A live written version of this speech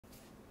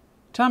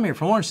Tom here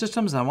from Lawrence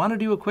Systems. I want to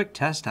do a quick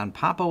test on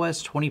Pop!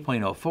 OS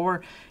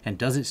 20.04, and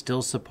does it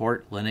still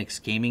support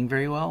Linux gaming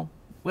very well?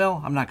 Well,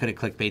 I'm not good at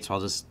clickbait, so I'll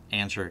just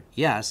answer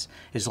yes,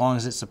 as long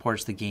as it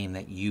supports the game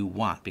that you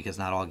want, because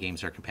not all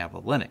games are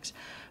compatible with Linux.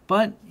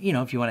 But, you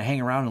know, if you want to hang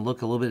around and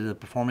look a little bit at the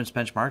performance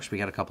benchmarks, we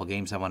got a couple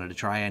games I wanted to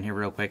try on here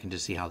real quick and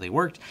just see how they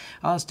worked.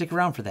 I'll stick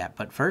around for that.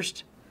 But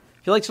first,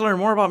 if you'd like to learn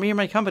more about me and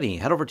my company,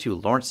 head over to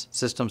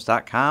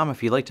lawrencesystems.com.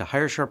 If you'd like to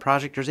hire a short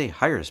project, there's a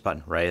Hire Us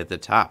button right at the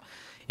top.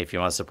 If you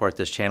want to support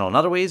this channel in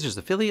other ways, there's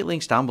affiliate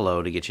links down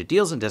below to get you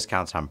deals and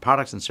discounts on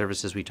products and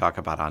services we talk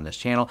about on this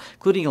channel,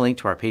 including a link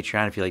to our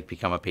Patreon if you'd like to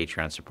become a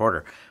Patreon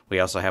supporter. We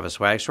also have a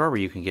swag store where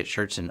you can get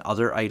shirts and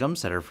other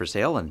items that are for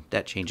sale, and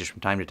that changes from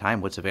time to time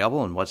what's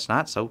available and what's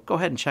not, so go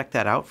ahead and check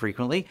that out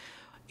frequently.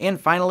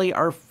 And finally,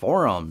 our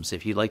forums.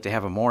 If you'd like to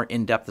have a more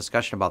in-depth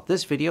discussion about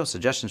this video,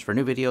 suggestions for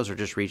new videos, or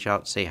just reach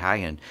out, say hi,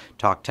 and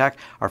talk tech,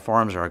 our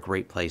forums are a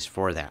great place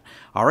for that.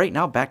 All right,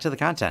 now back to the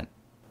content.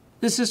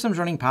 This system's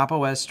running Pop!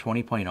 OS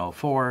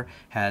 20.04,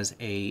 has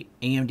a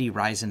AMD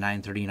Ryzen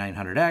 9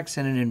 3900X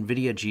and an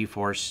NVIDIA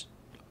GeForce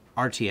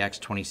RTX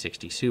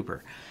 2060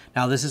 Super.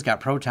 Now this has got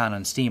Proton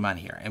on Steam on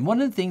here, and one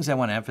of the things I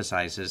want to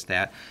emphasize is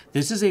that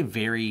this is a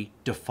very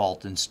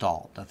default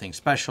install. Nothing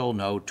special,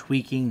 no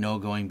tweaking, no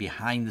going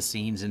behind the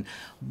scenes and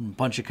a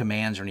bunch of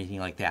commands or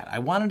anything like that. I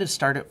wanted to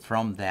start it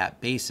from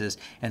that basis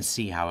and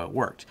see how it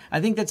worked.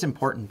 I think that's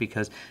important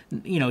because,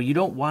 you know, you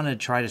don't want to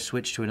try to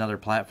switch to another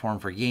platform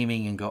for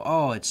gaming and go,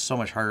 oh, it's so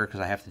much harder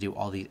because I have to do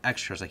all these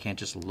extras. I can't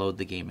just load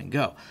the game and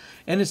go.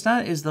 And it's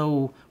not as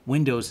though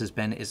Windows has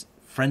been as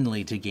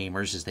friendly to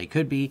gamers as they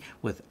could be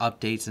with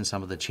updates and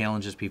some of the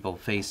challenges people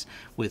face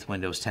with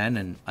Windows 10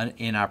 and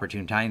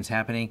inopportune times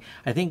happening.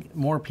 I think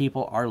more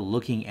people are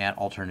looking at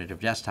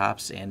alternative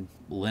desktops and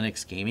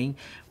Linux gaming.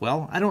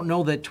 Well, I don't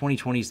know that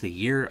 2020 is the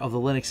year of the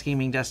Linux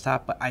gaming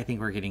desktop, but I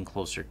think we're getting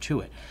closer to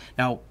it.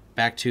 Now,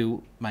 back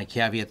to my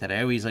caveat that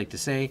I always like to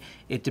say,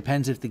 it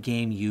depends if the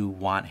game you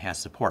want has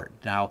support.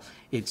 Now,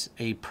 it's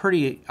a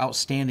pretty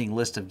outstanding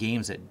list of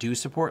games that do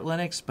support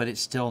Linux, but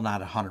it's still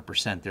not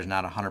 100%. There's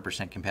not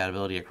 100%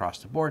 compatibility across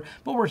the board,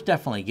 but we're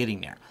definitely getting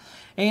there.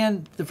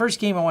 And the first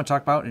game I want to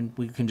talk about, and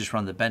we can just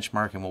run the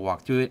benchmark and we'll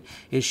walk through it,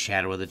 is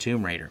Shadow of the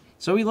Tomb Raider.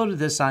 So we loaded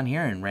this on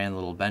here and ran a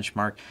little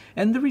benchmark,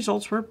 and the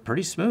results were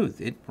pretty smooth.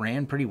 It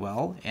ran pretty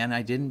well, and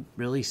I didn't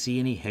really see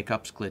any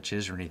hiccups,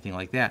 glitches, or anything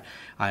like that.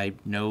 I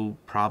had no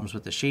problems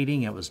with the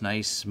shading. It was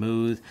nice,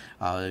 smooth,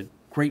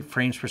 great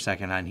frames per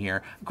second on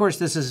here. Of course,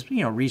 this is,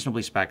 you know,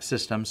 reasonably spec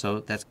system,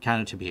 so that's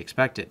kind of to be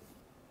expected.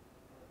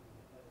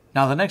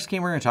 Now, the next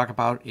game we're going to talk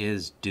about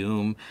is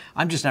Doom.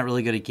 I'm just not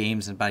really good at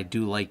games, but I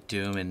do like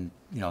Doom, and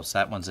you know, so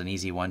that one's an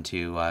easy one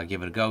to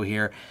give it a go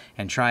here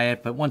and try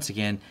it. But once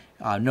again,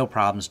 no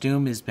problems.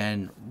 Doom has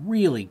been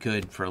really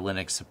good for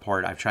Linux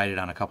support. I've tried it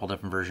on a couple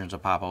different versions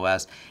of Pop!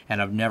 OS,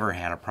 and I've never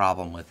had a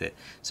problem with it.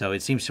 So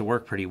it seems to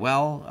work pretty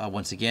well.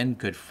 Once again,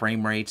 good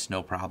frame rates,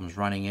 no problems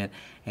running it,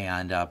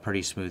 and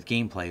pretty smooth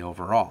gameplay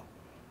overall.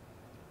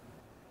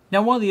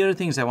 Now, one of the other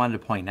things I wanted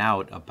to point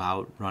out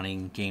about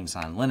running games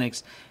on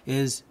Linux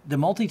is the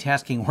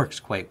multitasking works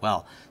quite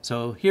well.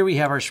 So here we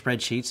have our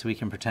spreadsheet, so we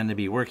can pretend to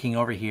be working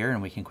over here,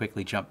 and we can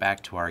quickly jump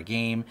back to our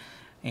game.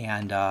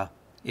 And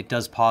it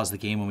does pause the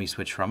game when we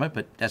switch from it,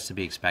 but that's to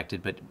be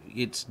expected. But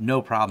it's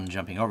no problem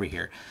jumping over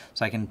here.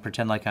 So I can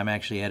pretend like I'm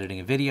actually editing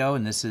a video,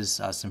 and this is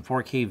some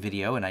 4K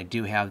video, and I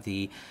do have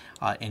the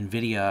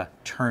NVIDIA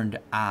turned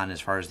on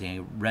as far as the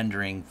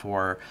rendering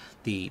for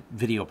the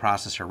video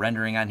processor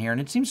rendering on here,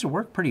 and it seems to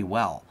work pretty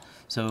well.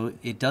 So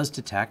it does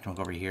detect. We'll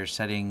go over here,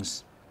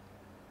 settings,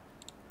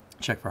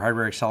 check for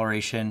hardware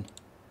acceleration,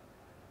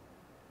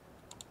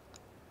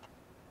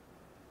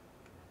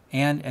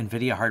 and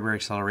NVIDIA hardware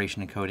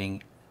acceleration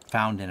encoding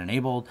found and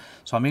enabled.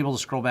 So I'm able to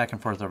scroll back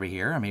and forth over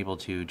here. I'm able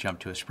to jump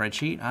to a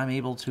spreadsheet. I'm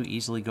able to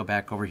easily go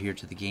back over here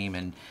to the game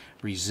and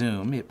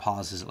resume. It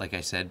pauses it, like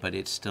I said, but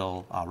it's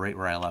still right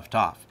where I left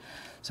off.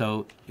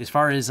 So as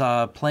far as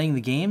playing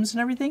the games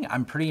and everything,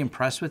 I'm pretty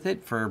impressed with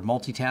it for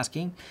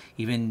multitasking,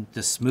 even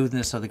the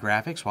smoothness of the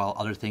graphics while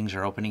other things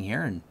are opening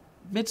here. And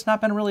it's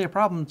not been really a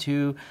problem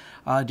to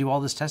do all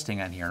this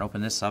testing on here and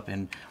open this up.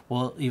 And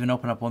we'll even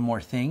open up one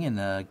more thing in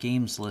the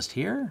games list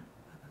here.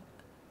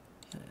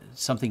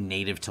 Something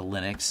native to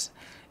Linux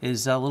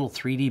is a little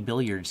 3D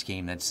billiards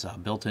game that's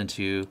built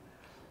into,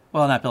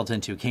 well, not built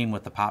into, came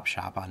with the Pop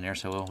Shop on there.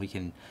 So we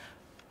can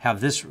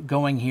have this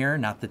going here.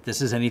 Not that this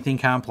is anything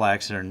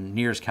complex or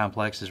near as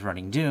complex as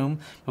running Doom,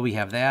 but we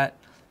have that.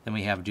 Then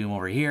we have Doom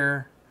over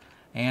here.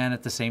 And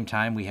at the same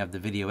time, we have the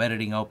video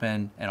editing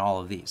open and all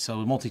of these. So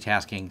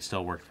multitasking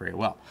still worked very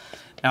well.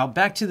 Now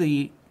back to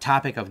the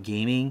topic of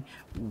gaming.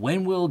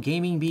 When will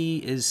gaming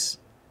be as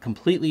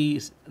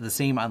completely the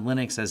same on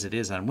Linux as it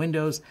is on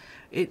Windows?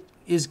 It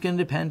is going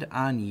to depend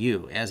on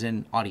you as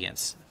an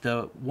audience.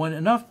 When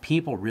enough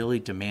people really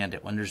demand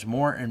it, when there's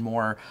more and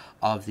more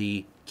of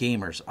the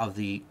gamers, of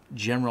the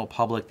general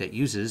public that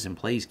uses and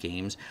plays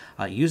games,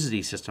 uses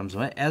these systems,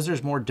 as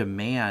there's more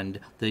demand,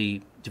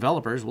 the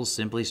developers will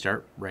simply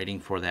start writing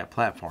for that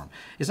platform.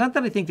 It's not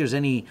that I think there's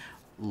any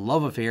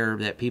love affair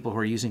that people who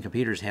are using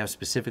computers have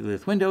specifically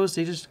with Windows.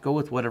 They just go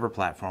with whatever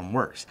platform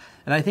works.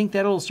 And I think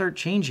that'll start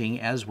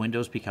changing as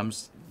Windows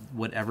becomes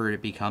whatever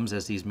it becomes,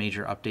 as these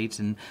major updates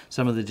and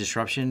some of the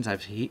disruptions.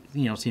 I've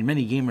seen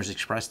many gamers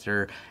express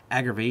their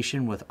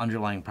aggravation with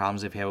underlying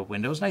problems they've had with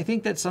Windows, and I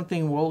think that's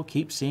something we'll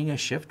keep seeing a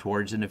shift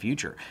towards in the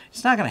future.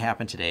 It's not going to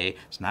happen today.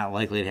 It's not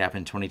likely to happen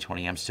in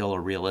 2020. I'm still a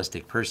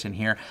realistic person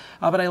here,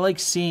 but I like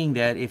seeing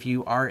that if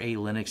you are a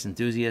Linux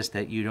enthusiast,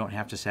 that you don't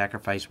have to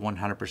sacrifice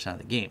 100% of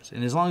the games.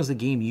 And as long as the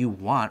game you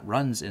want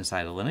runs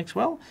inside of Linux,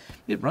 well,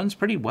 it runs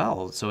pretty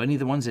well. So any of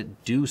the ones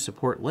that do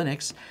support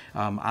Linux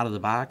out of the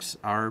box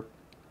are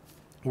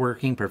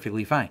working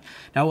perfectly fine.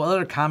 Now, one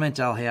other comment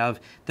I'll have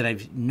that I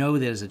know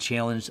that is a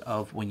challenge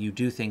of when you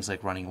do things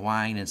like running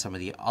Wine and some of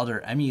the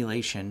other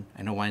emulation.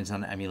 I know Wine's not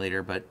an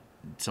emulator, but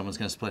someone's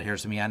going to split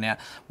hairs with me on that.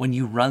 When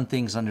you run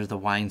things under the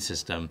Wine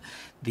system,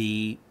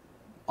 the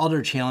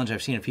other challenge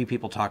I've seen a few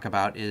people talk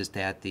about is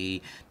that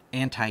the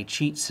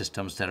anti-cheat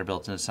systems that are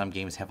built into some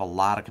games have a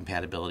lot of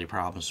compatibility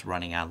problems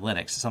running on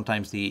Linux.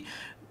 Sometimes the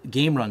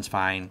game runs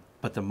fine,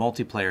 but the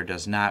multiplayer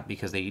does not,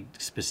 because they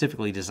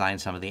specifically designed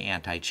some of the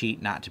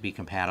anti-cheat not to be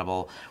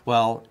compatible.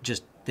 Well,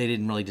 just they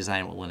didn't really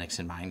design it with Linux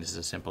in mind, is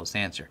the simplest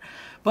answer.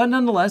 But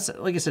nonetheless,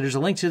 like I said, there's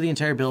a link to the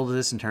entire build of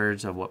this in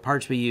terms of what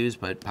parts we use,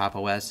 but Pop!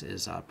 OS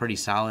is pretty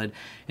solid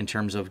in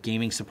terms of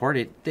gaming support.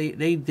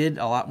 They did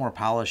a lot more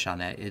polish on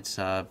that. It's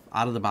out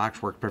of the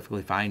box, worked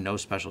perfectly fine, no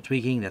special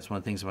tweaking. That's one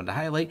of the things I wanted to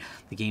highlight.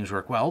 The games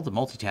work well, the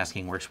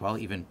multitasking works well,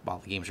 even while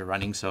the games are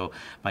running. So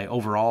my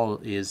overall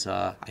is,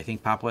 I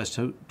think Pop! OS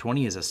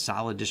 20 is a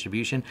solid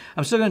distribution.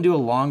 I'm still going to do a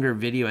longer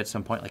video at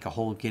some point, like a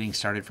whole getting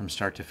started from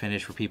start to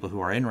finish for people who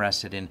are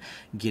interested in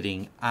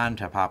getting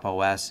onto Pop!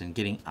 OS and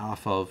getting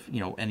off of,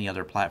 any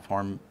other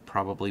platform,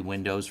 probably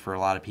Windows for a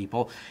lot of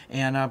people,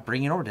 and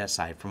bringing it over to that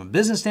side. From a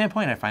business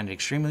standpoint, I find it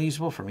extremely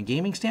useful. From a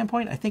gaming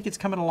standpoint, I think it's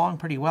coming along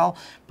pretty well.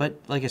 But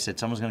like I said,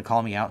 someone's going to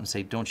call me out and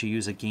say, don't you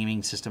use a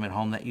gaming system at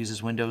home that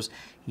uses Windows?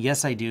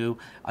 Yes, I do.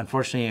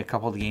 Unfortunately, a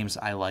couple of the games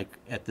I like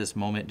at this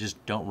moment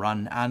just don't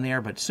run on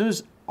there. But as soon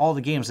as all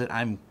the games that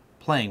I'm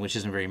playing, which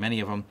isn't very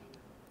many of them,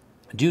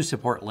 do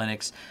support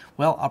Linux,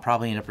 well, I'll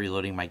probably end up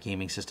reloading my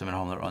gaming system at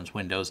home that runs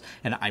Windows,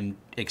 and I'm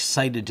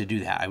excited to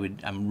do that.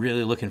 I'm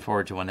really looking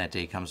forward to when that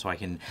day comes so I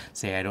can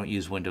say I don't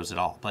use Windows at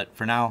all. But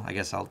for now, I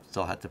guess I'll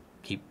still have to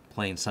keep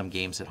playing some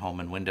games at home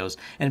in Windows,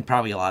 and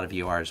probably a lot of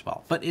you are as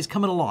well. But it's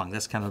coming along.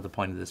 That's kind of the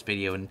point of this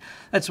video, and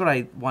that's what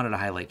I wanted to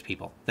highlight to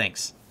people.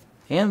 Thanks.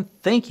 And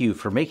thank you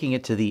for making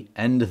it to the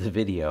end of the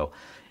video.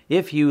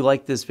 If you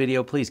like this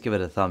video, please give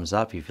it a thumbs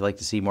up. If you'd like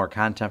to see more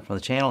content from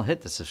the channel, hit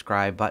the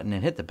subscribe button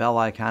and hit the bell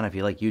icon if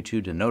you like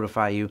YouTube to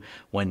notify you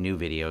when new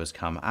videos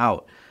come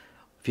out.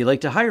 If you'd like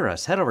to hire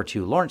us, head over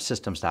to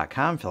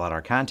lawrencesystems.com, fill out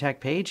our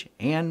contact page,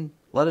 and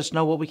let us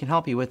know what we can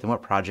help you with and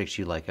what projects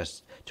you'd like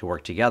us to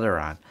work together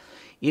on.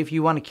 If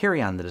you want to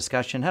carry on the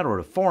discussion, head over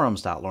to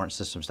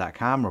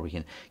forums.lawrencesystems.com, where we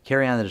can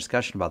carry on the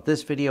discussion about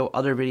this video,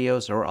 other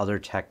videos, or other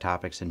tech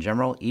topics in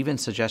general. Even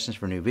suggestions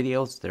for new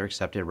videos, they're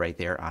accepted right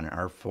there on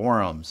our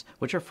forums,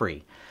 which are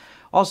free.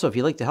 Also, if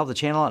you'd like to help the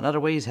channel out in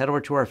other ways, head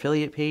over to our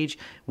affiliate page.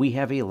 We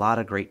have a lot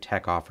of great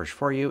tech offers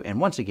for you.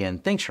 And once again,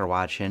 thanks for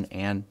watching,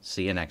 and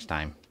see you next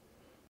time.